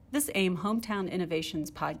This AIM Hometown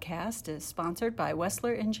Innovations podcast is sponsored by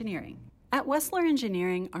Wessler Engineering. At Wessler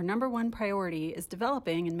Engineering, our number one priority is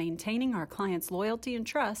developing and maintaining our clients' loyalty and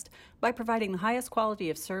trust by providing the highest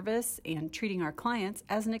quality of service and treating our clients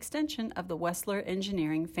as an extension of the Wessler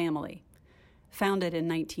Engineering family. Founded in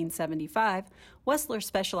 1975, Wessler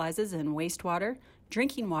specializes in wastewater,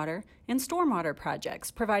 drinking water, and stormwater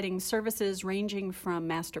projects, providing services ranging from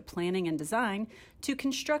master planning and design to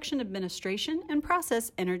construction administration and process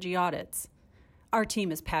energy audits. Our team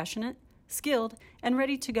is passionate, skilled, and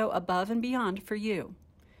ready to go above and beyond for you.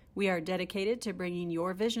 We are dedicated to bringing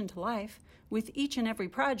your vision to life with each and every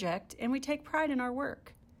project, and we take pride in our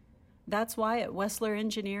work. That's why at Wessler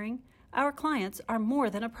Engineering, our clients are more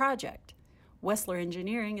than a project. Wessler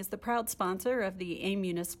Engineering is the proud sponsor of the AIM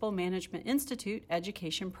Municipal Management Institute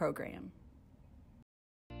education program.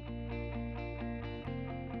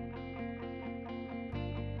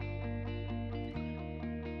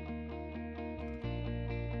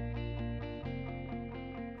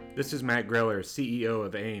 This is Matt Greller, CEO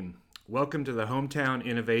of AIM. Welcome to the Hometown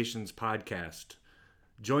Innovations Podcast.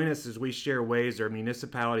 Join us as we share ways our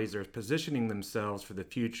municipalities are positioning themselves for the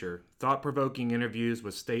future, thought-provoking interviews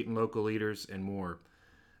with state and local leaders, and more.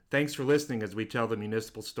 Thanks for listening as we tell the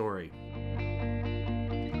municipal story.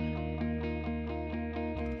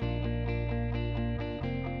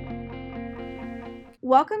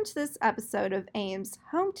 Welcome to this episode of AIM's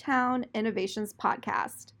Hometown Innovations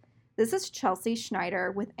Podcast. This is Chelsea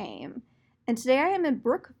Schneider with AIM, and today I am in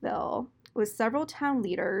Brookville with several town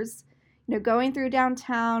leaders, going through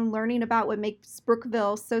downtown, learning about what makes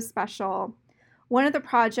Brookville so special. One of the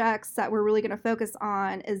projects that we're really going to focus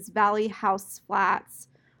on is Valley House Flats,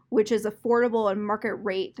 which is affordable and market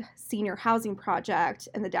rate senior housing project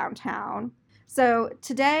in the downtown. So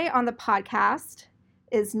today on the podcast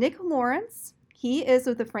is Nick Lawrence. He is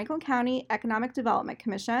with the Franklin County Economic Development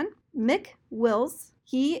Commission. Mick Wills.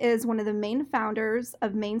 He is one of the main founders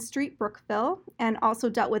of Main Street Brookville and also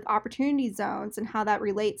dealt with opportunity zones and how that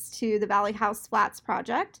relates to the Valley House Flats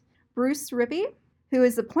project. Bruce Rippey, who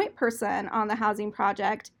is the point person on the housing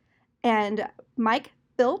project, and Mike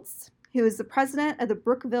Biltz, who is the president of the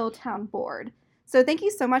Brookville Town Board. So thank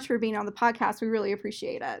you so much for being on the podcast. We really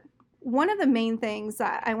appreciate it. One of the main things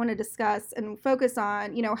that I want to discuss and focus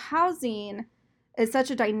on, housing is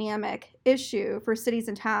such a dynamic issue for cities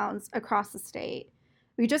and towns across the state.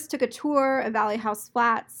 We just took a tour of Valley House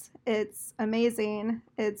Flats. It's amazing.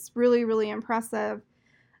 It's really, really impressive.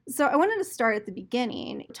 So I wanted to start at the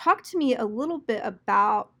beginning. Talk to me a little bit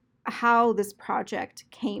about how this project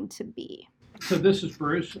came to be. So this is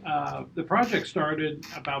Bruce. The project started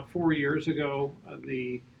about 4 years ago.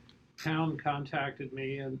 The town contacted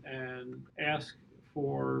me and asked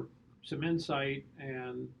for some insight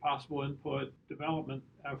and possible input development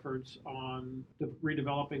efforts on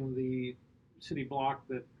redeveloping the city block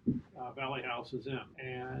that Valley House is in.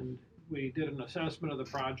 And we did an assessment of the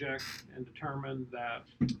project and determined that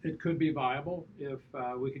it could be viable if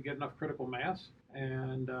we could get enough critical mass.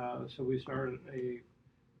 And so we started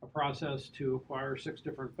a process to acquire 6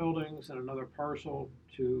 different buildings and another parcel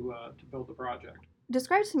to build the project.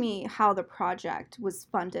 Describe to me how the project was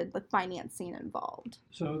funded, the financing involved.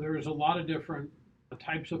 So there's a lot of different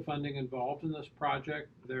types of funding involved in this project.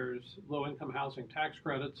 There's low-income housing tax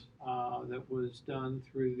credits that was done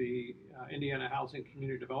through the Indiana Housing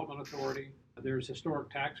Community Development Authority. There's historic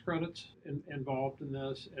tax credits involved in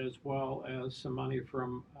this, as well as some money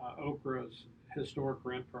from Oprah's historic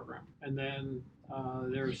grant program. And then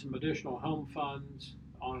there's some additional home funds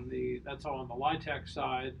that's all on the LIHTC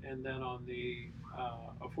side, and then on the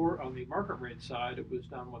market rate side, it was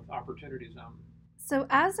done with Opportunity Zone. So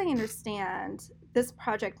as I understand, this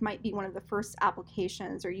project might be one of the first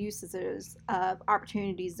applications or uses of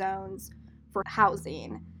opportunity zones for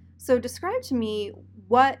housing. So describe to me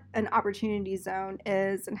what an opportunity zone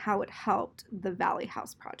is and how it helped the Valley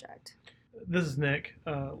House project. This is Nick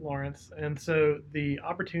Lawrence, and so the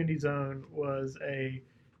opportunity zone was a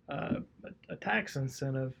tax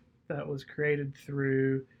incentive that was created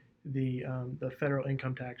through the federal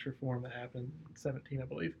income tax reform that happened in 2017, I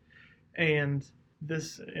believe, and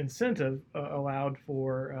this incentive allowed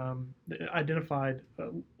for identified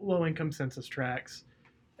low-income census tracts,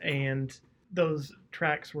 and those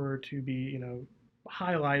tracts were to be,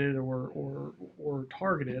 highlighted or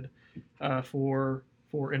targeted for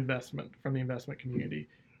investment from the investment community.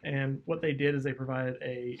 And what they did is they provided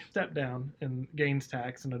a step down in gains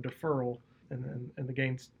tax and a deferral in the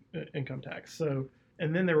gains income tax. So,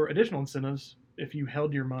 and then there were additional incentives if you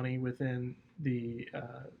held your money within the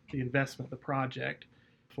investment, the project,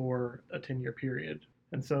 for a 10-year period.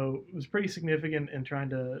 And so it was pretty significant in trying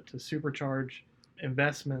to supercharge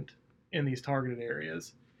investment in these targeted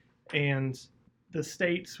areas. And the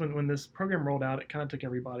states, when this program rolled out, it kind of took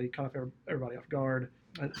everybody off guard.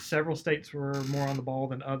 Several states were more on the ball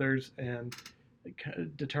than others, and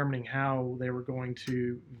determining how they were going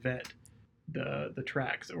to vet the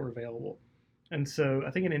tracks that were available. And so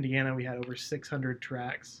I think in Indiana we had over 600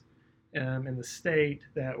 tracks in the state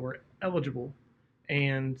that were eligible,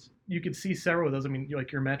 and you could see several of those. I mean,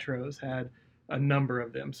 like your metros had a number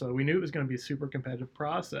of them, so we knew it was going to be a super competitive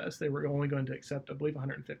process. They were only going to accept, I believe,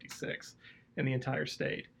 156 in the entire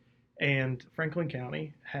state, and Franklin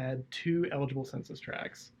County had 2 eligible census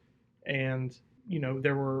tracts. And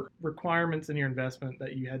there were requirements in your investment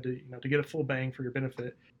that you had to, to get a full bang for your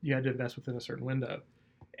benefit, you had to invest within a certain window.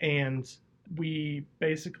 And we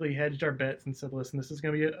basically hedged our bets and said, listen, this is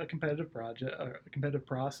going to be a competitive project, a competitive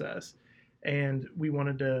process. And we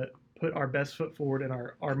wanted to put our best foot forward in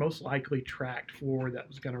our most likely tract forward that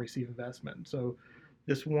was going to receive investment. So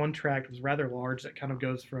this one tract was rather large that kind of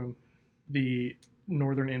goes from the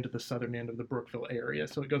northern end to the southern end of the Brookville area.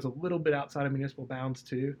 So it goes a little bit outside of municipal bounds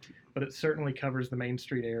too, but it certainly covers the Main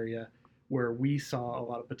Street area where we saw a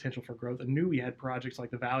lot of potential for growth and knew we had projects like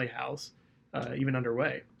the Valley House even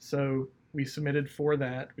underway. So we submitted for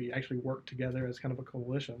that. We actually worked together as kind of a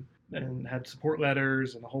coalition and had support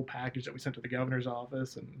letters and a whole package that we sent to the governor's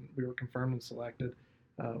office, and we were confirmed and selected,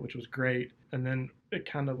 which was great. And then it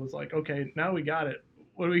kind of was like, okay, now we got it.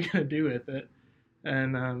 What are we going to do with it?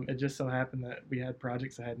 And it just so happened that we had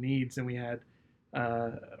projects that had needs, and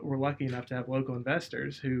we're lucky enough to have local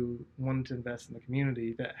investors who wanted to invest in the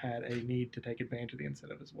community that had a need to take advantage of the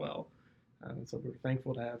incentive as well. So we were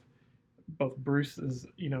thankful to have both Bruce's,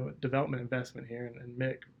 development investment here and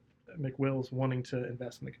Mick Wills wanting to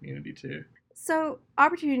invest in the community too. So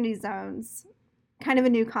opportunity zones, kind of a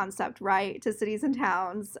new concept, right, to cities and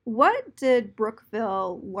towns. What did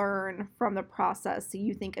Brookville learn from the process that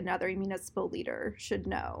you think another municipal leader should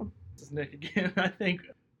know? This is Nick again. I think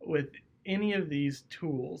with any of these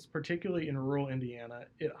tools, particularly in rural Indiana,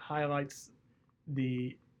 it highlights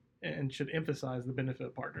and should emphasize the benefit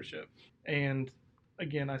of partnership. And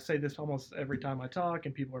again, I say this almost every time I talk,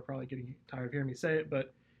 and people are probably getting tired of hearing me say it,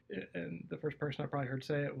 and the first person I probably heard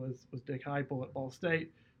say it was Dick Heupel at Ball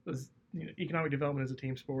State. Economic development is a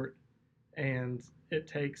team sport, and it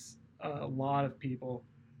takes a lot of people,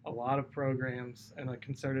 a lot of programs, and a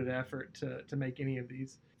concerted effort to make any of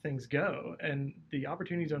these things go. And the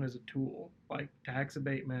Opportunity Zone is a tool, like tax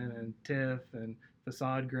abatement and TIF and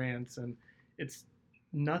facade grants, and it's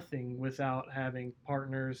nothing without having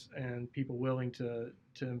partners and people willing to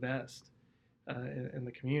invest in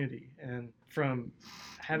the community. And from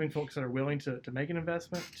having folks that are willing to make an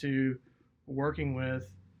investment to working with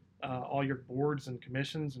all your boards and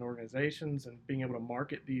commissions and organizations and being able to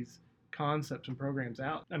market these concepts and programs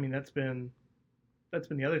out. I mean, that's been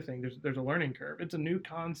the other thing. There's a learning curve. It's a new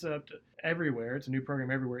concept everywhere. It's a new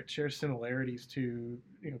program everywhere. It shares similarities to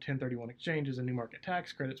 1031 exchanges and new market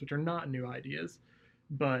tax credits, which are not new ideas,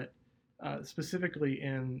 but specifically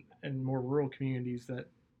in more rural communities that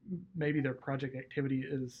maybe their project activity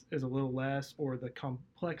is a little less, or the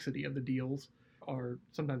complexity of the deals are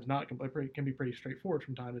sometimes not can be pretty straightforward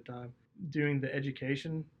from time to time. Doing the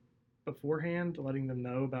education beforehand, letting them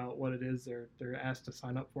know about what it is they're asked to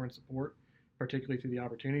sign up for and support, particularly through the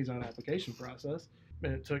Opportunity Zone application process.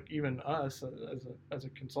 And it took even us as a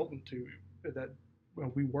consultant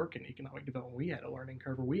when we work in economic development, we had a learning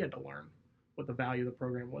curve where we had to learn what the value of the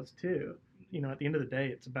program was too. At the end of the day,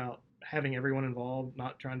 it's about having everyone involved,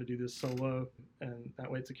 not trying to do this solo, and that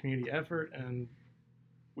way it's a community effort, and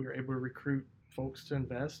we were able to recruit folks to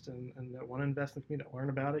invest and that want to invest in the community, to learn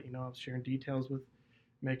about it. I was sharing details with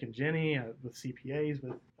Mick and Jenny, with CPAs,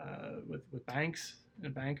 with banks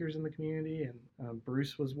and bankers in the community, and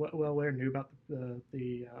Bruce was well aware, knew about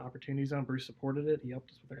the Opportunity Zone. Bruce supported it. He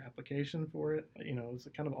helped us with their application for it. It was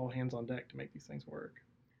kind of all hands on deck to make these things work.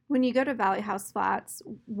 When you go to Valley House Flats,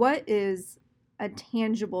 what is a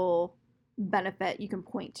tangible benefit you can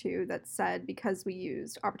point to that said, because we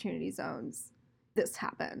used Opportunity Zones, this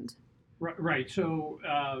happened? Right. So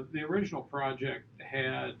the original project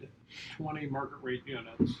had 20 market rate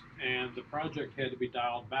units, and the project had to be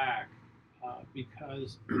dialed back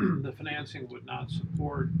because the financing would not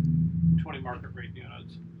support 20 market rate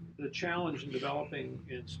units. The challenge in developing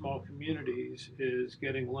in small communities is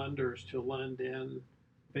getting lenders to lend in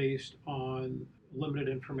based on limited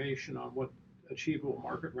information on what achievable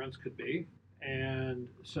market rents could be. And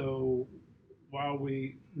so while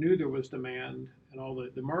we knew there was demand, and all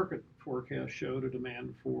the market forecast showed a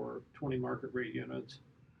demand for 20 market rate units,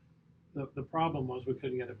 the problem was we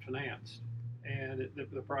couldn't get it financed. And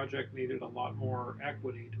the project needed a lot more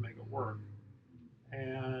equity to make it work.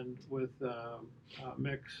 and with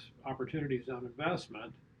mixed opportunity zone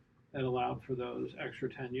investment, it allowed for those extra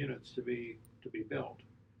 10 units to be built,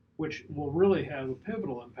 which will really have a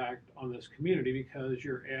pivotal impact on this community because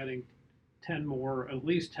you're adding 10 more, at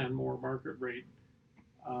least 10 more market rate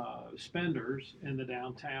spenders in the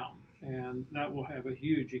downtown, and that will have a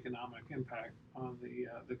huge economic impact on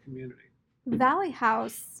the community. Valley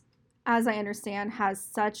House, as I understand, has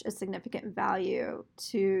such a significant value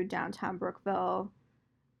to downtown Brookville.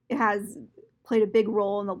 It has played a big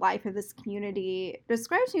role in the life of this community.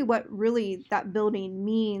 Describe to me what really that building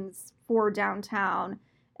means for downtown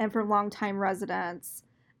and for longtime residents,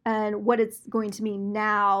 and what it's going to mean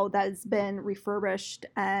now that it's been refurbished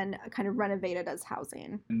and kind of renovated as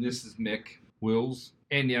housing. And this is Mick Wills.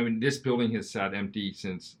 And I mean, this building has sat empty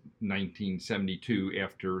since 1972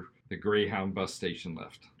 after the Greyhound bus station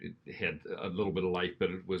left. It had a little bit of life, but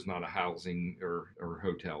it was not a housing or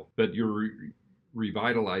hotel. But you're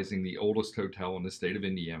revitalizing the oldest hotel in the state of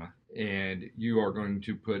Indiana, and you are going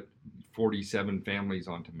to put 47 families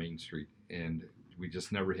onto Main Street. And we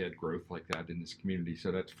just never had growth like that in this community.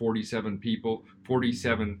 So that's 47 people,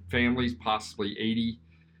 47 families, possibly 80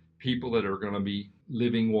 people that are going to be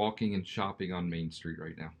living, walking, and shopping on Main Street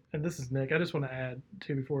right now. And this is Nick. I just want to add,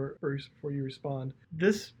 too, Bruce, before you respond.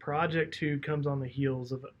 This project, too, comes on the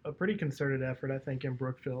heels of a pretty concerted effort, I think, in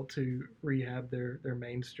Brookville to rehab their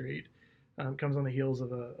Main Street. Comes on the heels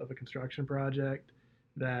of a construction project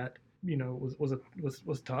that, you know,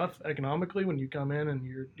 was tough economically when you come in and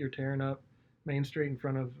you're tearing up Main Street in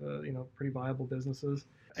front of pretty viable businesses.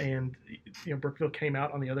 And Brookville came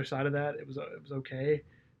out on the other side of that. It was okay.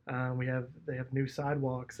 They have new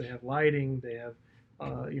sidewalks, they have lighting, they have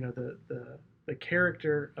the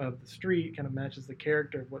character of the street kind of matches the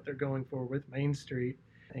character of what they're going for with Main Street,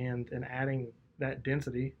 and adding that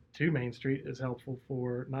density to Main Street is helpful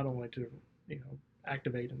for not only to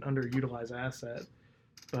activate an underutilized asset,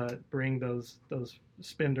 but bring those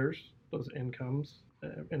spenders, those incomes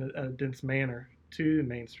in a dense manner to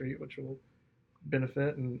Main Street, which will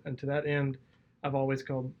benefit. And to that end, I've always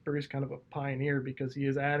called Bruce kind of a pioneer because he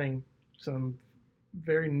is adding some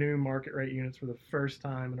very new market rate units for the first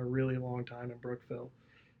time in a really long time in Brookville.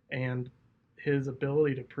 And his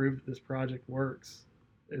ability to prove that this project works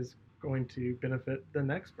is going to benefit the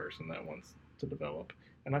next person that wants to develop.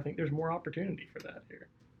 And I think there's more opportunity for that here.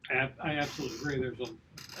 I absolutely agree. There's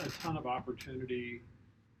a ton of opportunity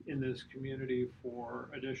in this community for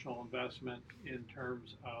additional investment in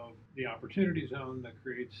terms of the opportunity zone that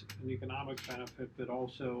creates an economic benefit, but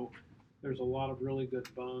also there's a lot of really good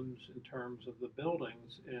bones in terms of the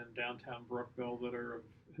buildings in downtown Brookville that are of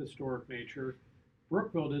historic nature.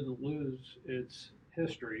 Brookville didn't lose its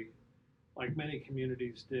history like many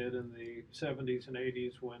communities did in the 70s and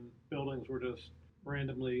 80s when buildings were just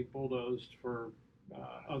randomly bulldozed for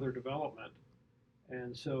other development.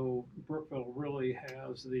 And so Brookville really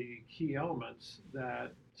has the key elements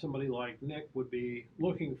that somebody like Nick would be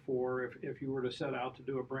looking for if you were to set out to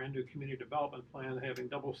do a brand new community development plan, having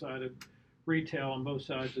double-sided retail on both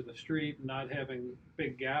sides of the street, and not having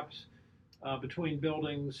big gaps between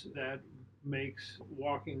buildings that makes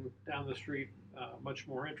walking down the street much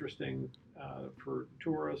more interesting for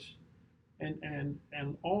tourists.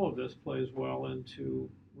 And all of this plays well into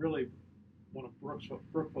really one of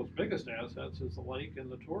Brookville's biggest assets is the lake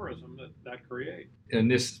and the tourism that create.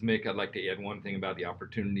 And this, Mick, I'd like to add one thing about the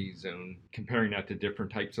opportunity zone, comparing that to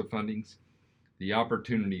different types of fundings. The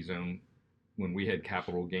opportunity zone, when we had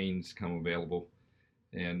capital gains come available,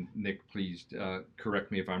 and Nick, please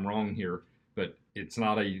correct me if I'm wrong here, but it's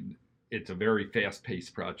a very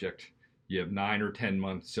fast-paced project. You have 9 or 10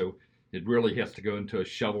 months, so it really has to go into a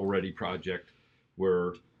shovel-ready project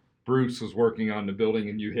where Bruce was working on the building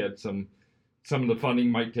and you had some of the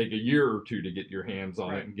funding might take a year or two to get your hands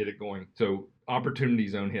on it and get it going. So Opportunity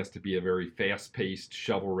Zone has to be a very fast-paced,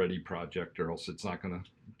 shovel-ready project, or else it's not going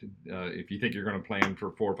to, if you think you're going to plan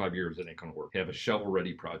for 4 or 5 years, it ain't going to work. Have a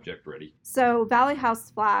shovel-ready project ready. So Valley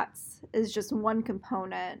House Flats is just one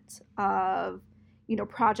component of,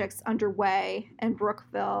 projects underway in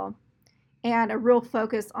Brookville, and a real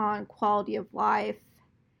focus on quality of life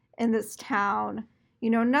in this town.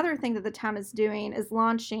 Another thing that the town is doing is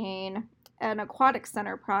launching an aquatic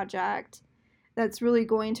center project that's really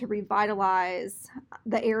going to revitalize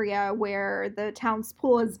the area where the town's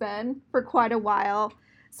pool has been for quite a while.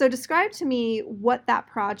 So describe to me what that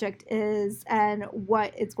project is and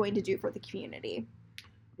what it's going to do for the community.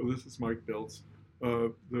 Well, this is Mike Biltz.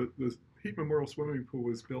 The Heat Memorial Swimming Pool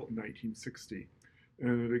was built in 1960,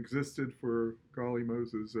 and it existed for, golly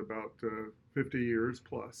Moses, about 50 years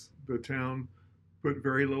plus. The town put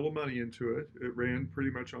very little money into it. It ran pretty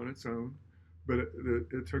much on its own. but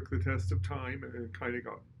it took the test of time and kind of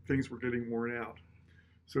things were getting worn out.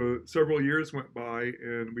 So several years went by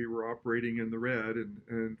and we were operating in the red,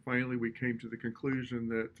 and finally we came to the conclusion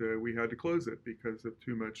that we had to close it because of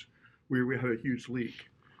too much. We had a huge leak.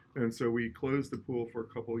 And so we closed the pool for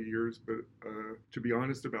a couple of years, but to be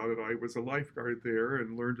honest about it, I was a lifeguard there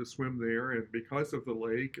and learned to swim there. And because of the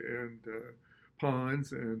lake and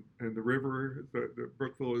ponds and the river, the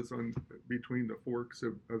Brookville is on between the forks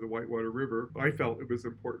of the Whitewater River, I felt it was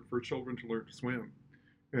important for children to learn to swim.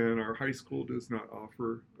 And our high school does not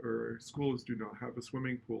offer, or schools do not have a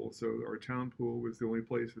swimming pool, so our town pool was the only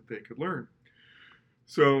place that they could learn.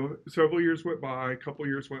 So several years went by, a couple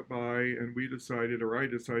years went by, and I decided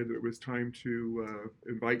that it was time to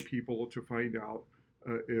invite people to find out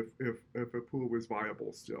if a pool was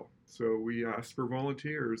viable still. So we asked for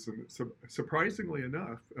volunteers, and surprisingly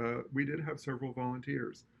enough, we did have several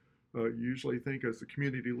volunteers. You usually think as a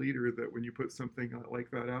community leader that when you put something like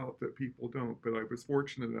that out that people don't, but I was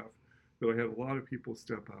fortunate enough that I had a lot of people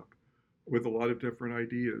step up with a lot of different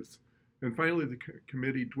ideas. And finally, the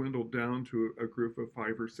committee dwindled down to a group of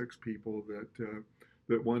 5 or 6 people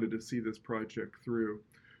that wanted to see this project through.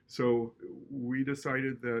 So we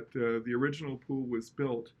decided that the original pool was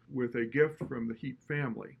built with a gift from the Heap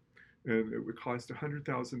family, and it would cost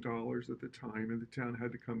 $100,000 at the time, and the town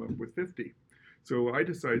had to come up with $50,000. So I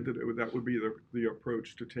decided that would be the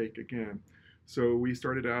approach to take again. So we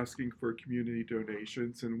started asking for community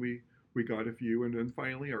donations, and we got a few. And then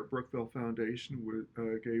finally, our Brookville Foundation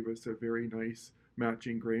gave us a very nice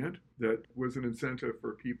matching grant that was an incentive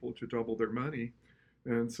for people to double their money.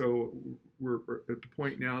 And so we're at the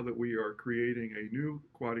point now that we are creating a new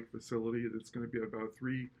aquatic facility that's going to be about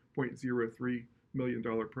 $3.03 million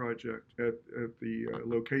project at the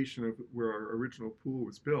location of where our original pool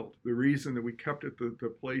was built. The reason that we kept it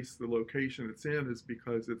the location it's in is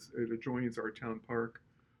because it adjoins our town park,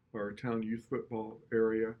 our town youth football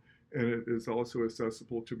area, and it is also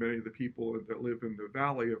accessible to many of the people that live in the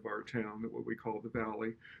valley of our town, what we call the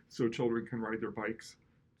valley, so children can ride their bikes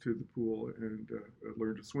to the pool and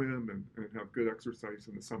learn to swim and have good exercise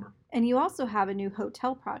in the summer. And you also have a new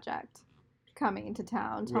hotel project coming to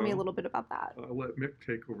town. Tell me a little bit about that. I'll let Mick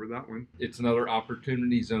take over that one. It's another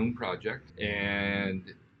Opportunity Zone project, and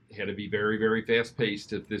it had to be very, very fast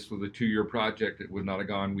paced. If this was a 2-year project, it would not have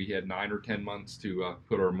gone. We had 9 or 10 months to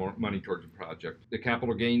put our money towards the project. The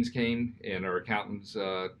capital gains came, and our accountants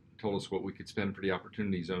told us what we could spend for the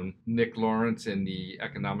Opportunity Zone. Nick Lawrence and the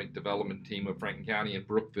economic development team of Franklin County and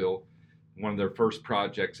Brookville, one of their first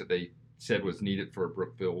projects that they said was needed for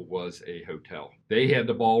Brookville was a hotel. They had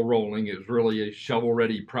the ball rolling. It was really a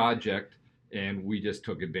shovel-ready project, and we just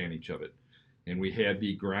took advantage of it. And we had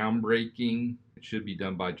the groundbreaking. It should be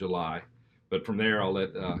done by July. But from there, I'll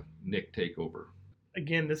let Nick take over.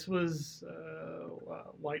 Again, this was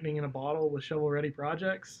lightning in a bottle with shovel-ready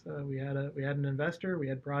projects. We had an investor. We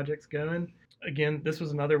had projects going. Again, this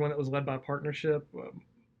was another one that was led by partnership.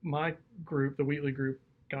 My group, the Wheatley Group,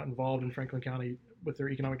 got involved in Franklin County with their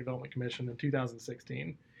Economic Development Commission in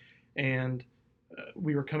 2016. And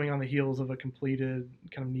we were coming on the heels of a completed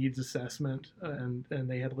kind of needs assessment, and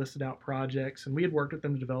they had listed out projects, and we had worked with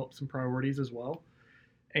them to develop some priorities as well.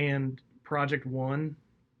 And project one,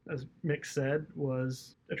 as Mick said,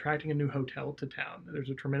 was attracting a new hotel to town.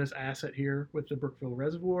 There's a tremendous asset here with the Brookville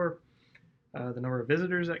Reservoir, the number of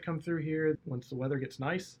visitors that come through here once the weather gets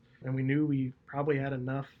nice, and we knew we probably had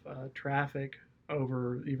enough traffic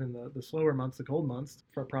over even the slower months, the cold months,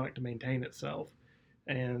 for a product to maintain itself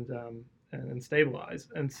and stabilize.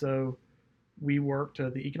 And so we worked,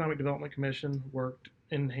 the Economic Development Commission worked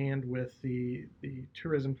in hand with the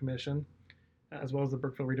Tourism Commission, as well as the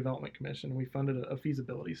Brookville Redevelopment Commission. And we funded a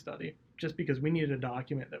feasibility study just because we needed a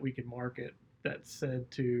document that we could market that said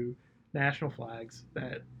to national flags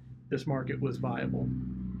that this market was viable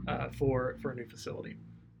for a new facility.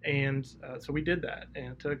 And so we did that,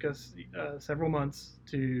 and it took us several months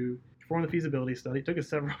to perform the feasibility study. It took us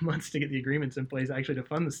several months to get the agreements in place, actually, to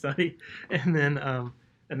fund the study, and then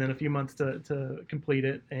a few months to complete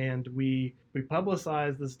it. And we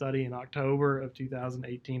publicized the study in October of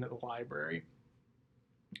 2018 at the library.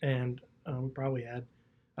 And we probably had,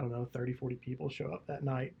 30, 40 people show up that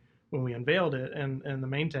night when we unveiled it. And the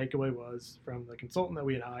main takeaway was from the consultant that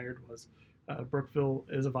we had hired was Brookville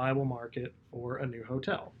is a viable market for a new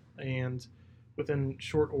hotel. And within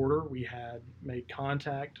short order, we had made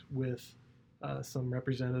contact with some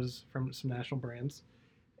representatives from some national brands,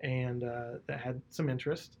 and that had some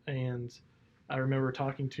interest. And I remember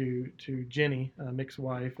talking to Jenny, Mick's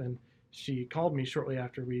wife, and she called me shortly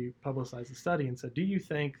after we publicized the study and said, "Do you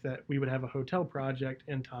think that we would have a hotel project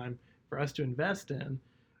in time for us to invest in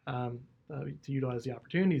to utilize the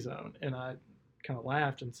opportunity zone. And I kind of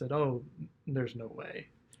laughed and said, "Oh, there's no way.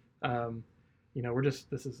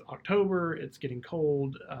 This is October. It's getting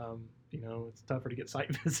cold. It's tougher to get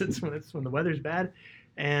site visits when the weather's bad."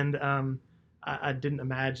 And I didn't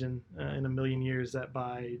imagine in a million years that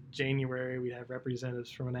by January we'd have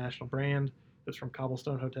representatives from a national brand that's from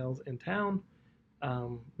Cobblestone Hotels in town.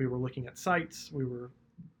 We were looking at sites. We were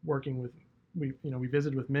working with, we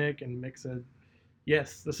visited with Mick, and Mick said,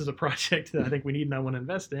 "Yes, this is a project that I think we need and I want to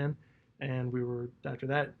invest in." And after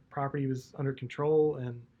that, property was under control,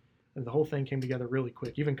 and the whole thing came together really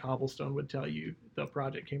quick. Even Cobblestone would tell you the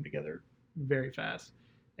project came together very fast.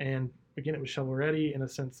 And again, it was shovel ready in a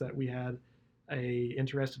sense that we had a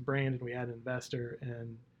interested brand and we had an investor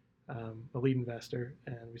and a lead investor,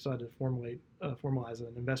 and we still had to formalize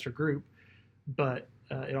an investor group. But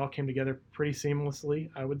it all came together pretty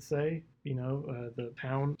seamlessly, I would say. The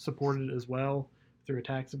town supported it as well through a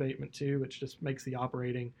tax abatement too, which just makes the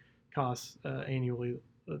operating costs annually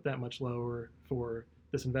that much lower for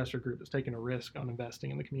this investor group that's taking a risk on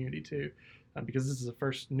investing in the community too, because this is the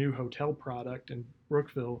first new hotel product in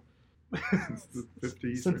Brookville since the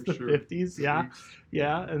 50s. Since the 50s,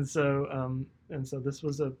 yeah. And so this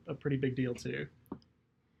was a pretty big deal too.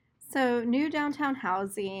 So new downtown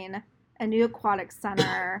housing, a new aquatic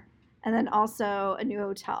center, and then also a new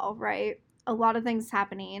hotel, right? A lot of things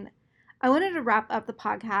happening. I wanted to wrap up the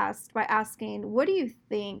podcast by asking, what do you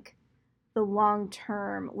think the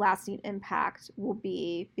long-term lasting impact will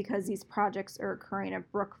be because these projects are occurring at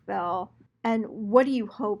Brookville, and what do you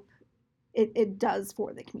hope it does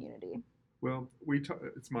for the community? Well,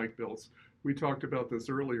 it's Mike Bills. We talked about this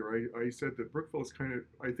earlier. I said that Brookville is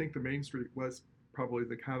I think the Main Street was probably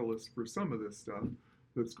the catalyst for some of this stuff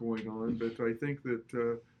that's going on, but I think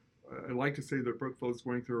that I like to say that Brookville is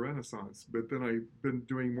going through a renaissance, but then I've been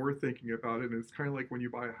doing more thinking about it, and it's kind of like when you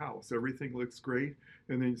buy a house. Everything looks great,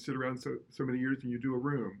 and then you sit around so many years and you do a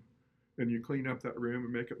room, and you clean up that room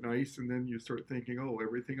and make it nice, and then you start thinking, oh,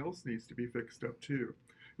 everything else needs to be fixed up too.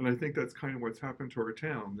 And I think that's kind of what's happened to our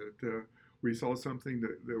town, that we saw something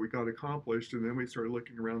that we got accomplished, and then we started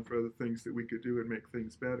looking around for other things that we could do and make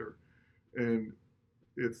things better. And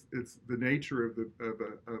it's the nature of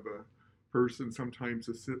a person sometimes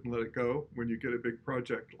to sit and let it go when you get a big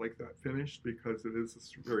project like that finished, because it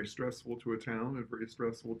is very stressful to a town and very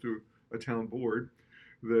stressful to a town board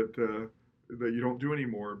that you don't do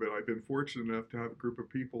anymore. But I've been fortunate enough to have a group of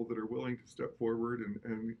people that are willing to step forward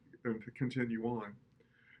and to continue on.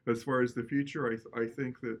 As far as the future, I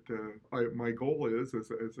think that my goal is,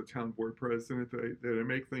 as a town board president, that I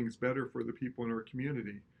make things better for the people in our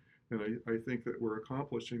community. And I think that we're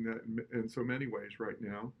accomplishing that in so many ways right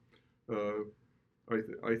now.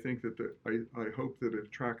 I think that I hope that it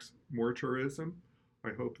attracts more tourism. I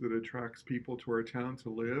hope that it attracts people to our town to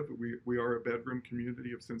live. We are a bedroom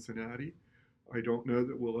community of Cincinnati. I don't know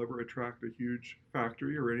that we'll ever attract a huge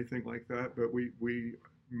factory or anything like that, but we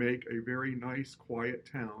make a very nice, quiet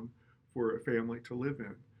town for a family to live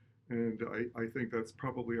in. And I think that's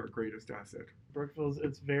probably our greatest asset. Brookville's,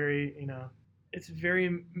 it's very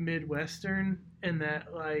Midwestern in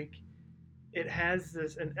that, like, it has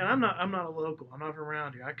this, and I'm not a local. I'm not from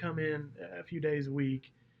around here. I come in a few days a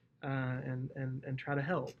week and try to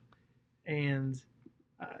help. And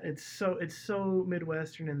it's so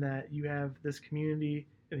Midwestern in that you have this community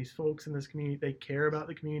and these folks in this community. They care about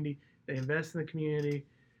the community. They invest in the community.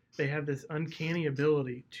 They have this uncanny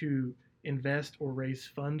ability to invest or raise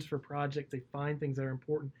funds for projects. They find things that are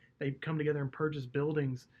important. They come together and purchase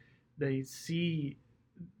buildings. They see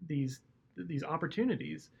these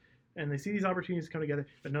opportunities. And they see these opportunities come together,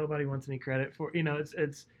 but nobody wants any credit for.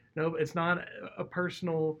 It's not a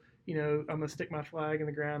personal. I'm gonna stick my flag in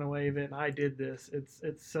the ground and wave it, and I did this.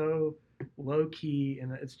 It's so low key,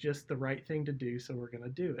 and it's just the right thing to do, so we're gonna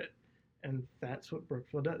do it. And that's what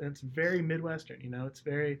Brookville does. And it's very Midwestern. It's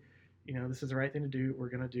very, this is the right thing to do. We're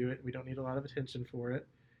gonna do it. We don't need a lot of attention for it.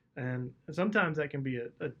 And sometimes that can be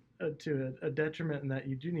a detriment in that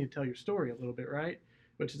you do need to tell your story a little bit, right?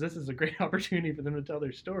 This is a great opportunity for them to tell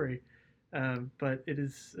their story. But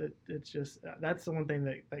it's just, that's the one thing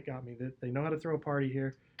that got me, that they know how to throw a party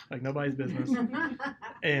here like nobody's business.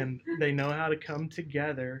 And they know how to come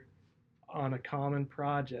together on a common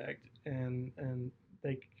project, and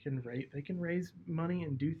they can raise money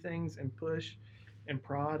and do things and push and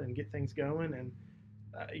prod and get things going. And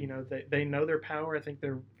they know their power. I think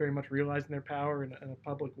they're very much realizing their power in a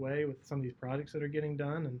public way with some of these projects that are getting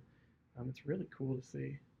done. And it's really cool to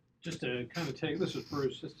see. Just to kind of this is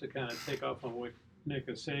Bruce, just to kind of take off on what Nick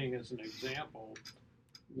is saying as an example,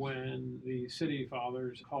 when the city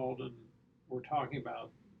fathers called and were talking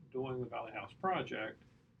about doing the Valley House project,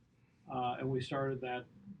 And we started that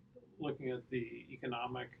looking at the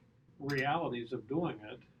economic realities of doing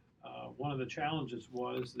it. One of the challenges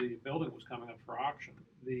was the building was coming up for auction.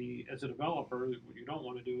 As a developer, what you don't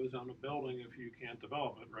want to do is own a building if you can't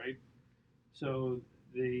develop it, right? So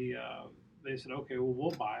they said, okay, well,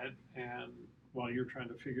 we'll buy it, and while you're trying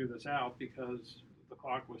to figure this out, because the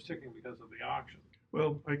clock was ticking because of the auction.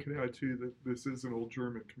 Well, I can add too that this is an old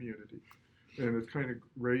German community, and it's kind of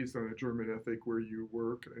raised on a German ethic where you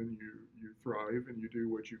work and you thrive and you do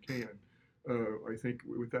what you can. I think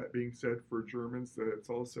with that being said, for Germans, that it's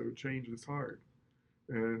also change is hard,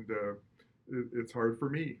 and it's hard for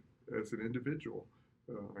me as an individual.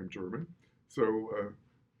 I'm German, so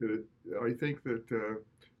I think that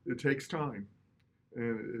it takes time,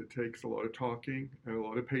 and it takes a lot of talking and a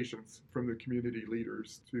lot of patience from the community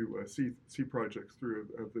leaders to see projects through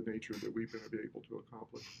of the nature that we've been able to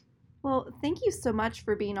accomplish. Well, thank you so much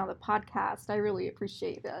for being on the podcast. I really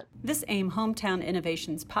appreciate it. This AIM Hometown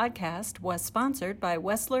Innovations podcast was sponsored by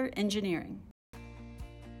Wessler Engineering.